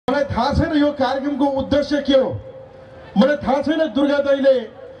थाहा छैन यो कार्यक्रमको उद्देश्य के हो। मलाई थाहा छैन दुर्गा दाइले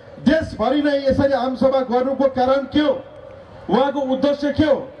देशभरि नै यसरी आमसभा गर्नुको कारण के हो, उहाँको उद्देश्य के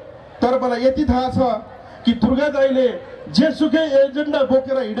हो। तर मलाई यति थाहा छ कि दुर्गा दाइले जेसुकै एजेन्डा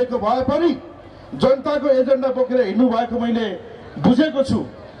बोकेर हिँडेको भए पनि जनताको एजेन्डा बोकेर हिँड्नु भएको मैले बुझेको छु।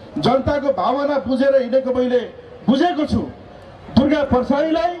 जनताको भावना बुझेर हिँडेको मैले बुझेको छु। दुर्गा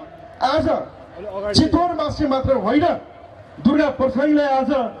परसाईलाई आज चितवनवासी मात्र होइन, दुर्गा परसाईलाई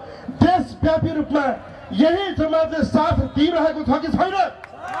आज देशव्यापी रूपमा यही जमातले साथ दिइरहेको छ कि छैन?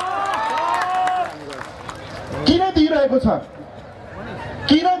 किन दिइरहेको छ?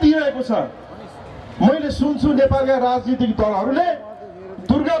 किन दिइरहेको छ? मैले सुन्छु नेपालका राजनीतिक दलहरूले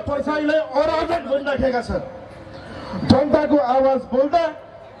दुर्गा परसाईलाई अराजक भनिराखेका छन्। जनताको आवाज बोल्दा,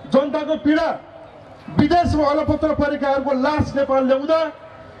 जनताको पीडा, विदेशमा अलपत्र परेकाहरूको लास नेपाल ल्याउँदा,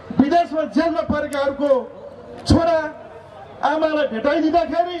 विदेशमा जेलमा परेकाहरूको छोरा आमालाई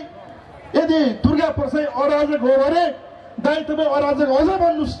भेटाइदिँदाखेरि यदि दुर्गा परसाई अराजक हो भने दाइ तपाईँ अराजक अझै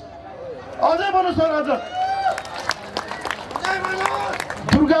भन्नुहोस्, अझै भन्नुहोस् अराजक।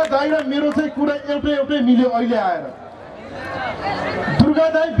 दुर्गा दाइ र मेरो चाहिँ कुरा एउटै मिल्यो अहिले आएर। दुर्गा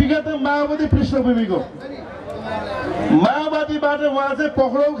दाइ विगत माओवादी पृष्ठभूमिको, माओवादीबाट उहाँ चाहिँ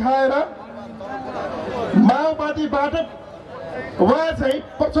पक्राउ खाएर माओवादीबाट उहाँ चाहिँ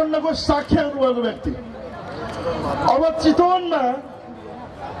प्रचण्डको साक्षी हुनुभएको व्यक्ति। अब चितवनमा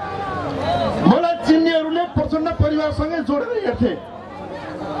मलाई चिन्नेहरूले प्रचण्ड परिवारसँगै जोडेर हेर्थे।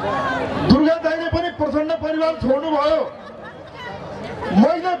 दुर्गा दाइले पनि प्रचण्ड परिवार छोड्नु भयो,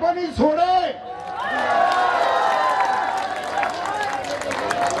 मैले पनि छोडे।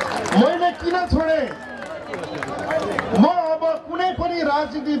 मैले किन छोडे? म अब कुनै पनि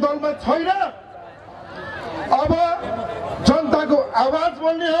राजनीतिक दलमा छैन। अब जनताको आवाज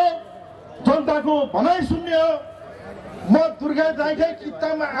बोल्ने हो, जनताको भनाइ सुन्ने हो। म दुर्गा दाइकै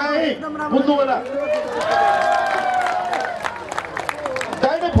किताबमा आएँ, बुझ्नु होला।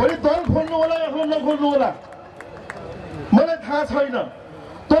 दाइले भोलि दल खोल्नु होला या नखोल्नु होला मलाई थाहा छैन।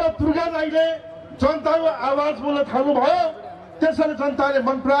 तर दुर्गा दाइले जनताको आवाज बोल्न थाल्नुभयो, त्यसैले जनताले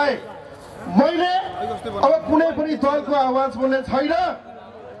मन पराए। मैले अब कुनै पनि दलको आवाज बोल्ने छैन।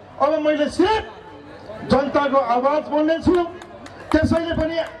 अब मैले सिर्फ जनताको आवाज बोल्ने छु। त्यसैले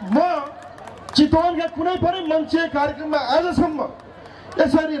पनि म चितवनका कुनै पनि मञ्चीय कार्यक्रममा आजसम्म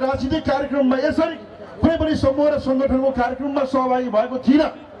यसरी राजनीतिक कार्यक्रममा यसरी कुनै पनि समूह र सङ्गठनको कार्यक्रममा सहभागी भएको थिइनँ।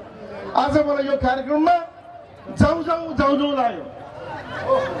 आज मलाई यो कार्यक्रममा जाउँ लाग्यो।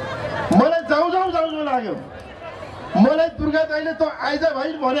 मलाई जाउँ लाग्यो। मलाई दुर्गा दाइले त आइज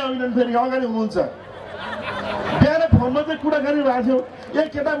भाइ भने होइनन्, फेरि अगाडि हुनुहुन्छ। बिहान फोनमा चाहिँ कुरा गरिरहेको थियो, ए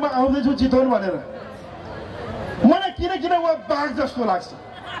केटा म आउँदैछु चितवन भनेर। मलाई किन उहाँ बाघ जस्तो लाग्छ।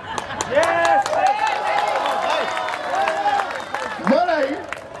 मलाई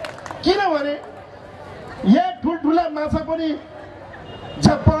किनभने यहाँ ठुल्ठुला माछा पनि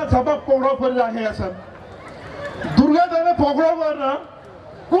झप्पा पक्राउ परिराखेका छन्। दुर्गा दाइले पक्राउ गर्न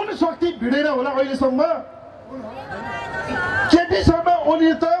कुन शक्ति भिडेर होला अहिलेसम्म? केपी शर्मा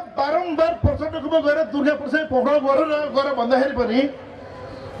ओली त बारम्बार प्रचण्डकोमा गएर दुर्गा परसाई पक्राउ गर भन्दाखेरि पनि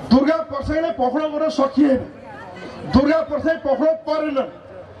दुर्गा परसाईलाई पक्राउ गर्न सकिएन। दुर्गा परसाई पक्राउ परेनन्।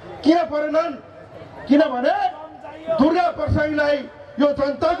 किन परेनन्? किनभने दुर्गा परसाईलाई यो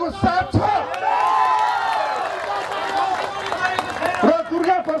जनताको साथ छ र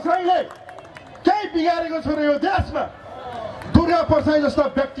दुर्गा परसाईले केही बिगारेको छैन यो देशमा। दुर्गा परसाई जस्ता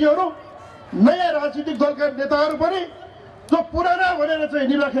व्यक्तिहरू, नयाँ राजनीतिक दलका नेताहरू पनि जो पुराना भनेर चाहिँ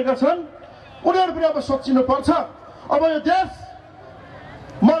हिँडिराखेका छन्, उनीहरू पनि अब सचिनु पर्छ। अब यो देश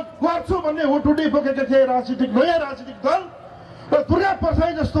म गर्छु भन्ने हुटुटी बोकेका थिए नयाँ राजनीतिक दल र दुर्गा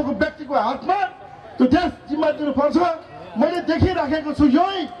परसाई जस्तोको व्यक्तिको हातमा त्यो देश जिम्मा दिनुपर्छ। मैले देखिराखेको छु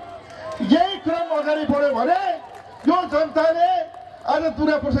यही क्रम अगाडि बढ्यो भने यो जनताले आज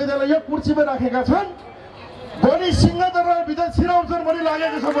दुर्गा परसाईलाई यो कुर्सीमा राखेका छन्, भोलि सिंहदरबारभित्र छिराउँछन् भन्ने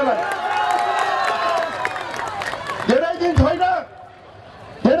लागेको छ मलाई। धेरै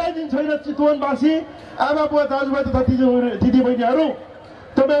दिन छैन चितवनवासी आमा बुवा दाजुभाइ तथा दिदीबहिनीहरू,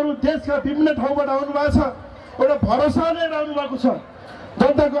 तपाईँहरू देशका विभिन्न ठाउँबाट आउनु भएको छ। एउटा भरोसा लिएर आउनु भएको छ,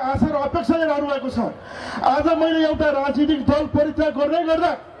 जनताको आशा र अपेक्षा लिएर आउनु भएको छ। आज मैले एउटा राजनीतिक दल परित्याग गर्दै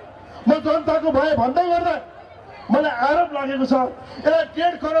गर्दा, म जनताको भए भन्दै गर्दा मलाई आरोप लागेको छ यसलाई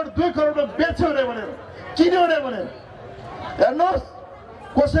 1.5 करोड 2 करोडमा बेच्यो अरे भनेर, किन्यो अरे भनेर। हेर्नुहोस्,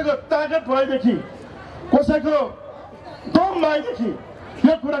 कसैको ताकत भएदेखि, कसैको दम भएदेखि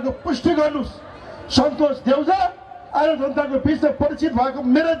यो कुराको पुष्टि गर्नुहोस्। सन्तोष देउजा आज जनताको बिचमा परिचित भएको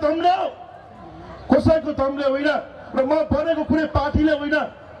मेरो दमले हो, कसैको दमले होइन र म बनेको कुनै पार्टीले होइन,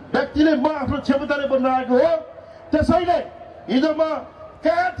 व्यक्तिले म आफ्नो क्षमताले बन्न आएको हो। त्यसैले हिजो म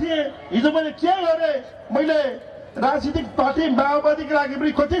कहाँ थिए हिजो मैले के गरेँ मैले राजनीतिक पार्टी माओवादीको लागि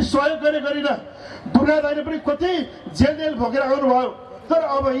पनि कति सहयोग गरिनँ दुर्गा दाइले पनि कति जेल भोगेर आउनुभयो तर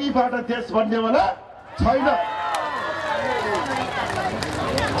अब यीबाट देश बन्नेवाला छैन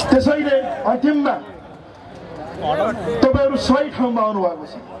त्यसैले अन्तिममा तपाईहरु सही ठाउँमा आउनु भएको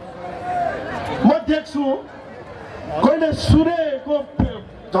छ म देख्छु कहिले सूर्यको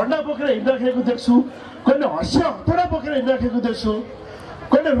झण्डा बोकेर हिँडिराखेको देख्छु कहिले हँसिया हतडा बोकेर हिँडिराखेको देख्छु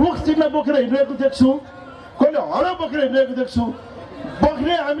कहिले रुख चिन्ह बोकेर हिँडिरहेको देख्छु कहिले हलो बोकेर हिँडिरहेको देख्छु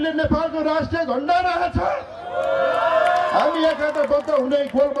बोक्ने हामीले नेपालको राष्ट्रिय झण्डा रहेछ हामी एकताबद्ध हुने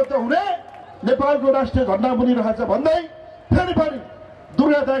गोलबद्ध हुने नेपालको राष्ट्रिय झण्डा बनिरहेछ भन्दै फेरि पनि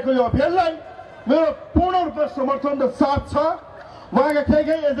दुर्गा दाइको यो अभियानलाई मेरो पूर्ण रूपमा समर्थन र साथ छ उहाँका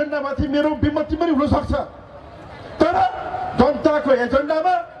केही एजेन्डामाथि मेरो विमति पनि हुन सक्छ तर जनताको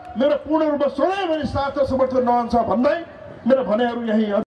एजेन्डामा मेरो पूर्ण रूपमा सधैँभरि साथ र समर्थन रहन्छ भन्दै मेरो भनाइहरू यही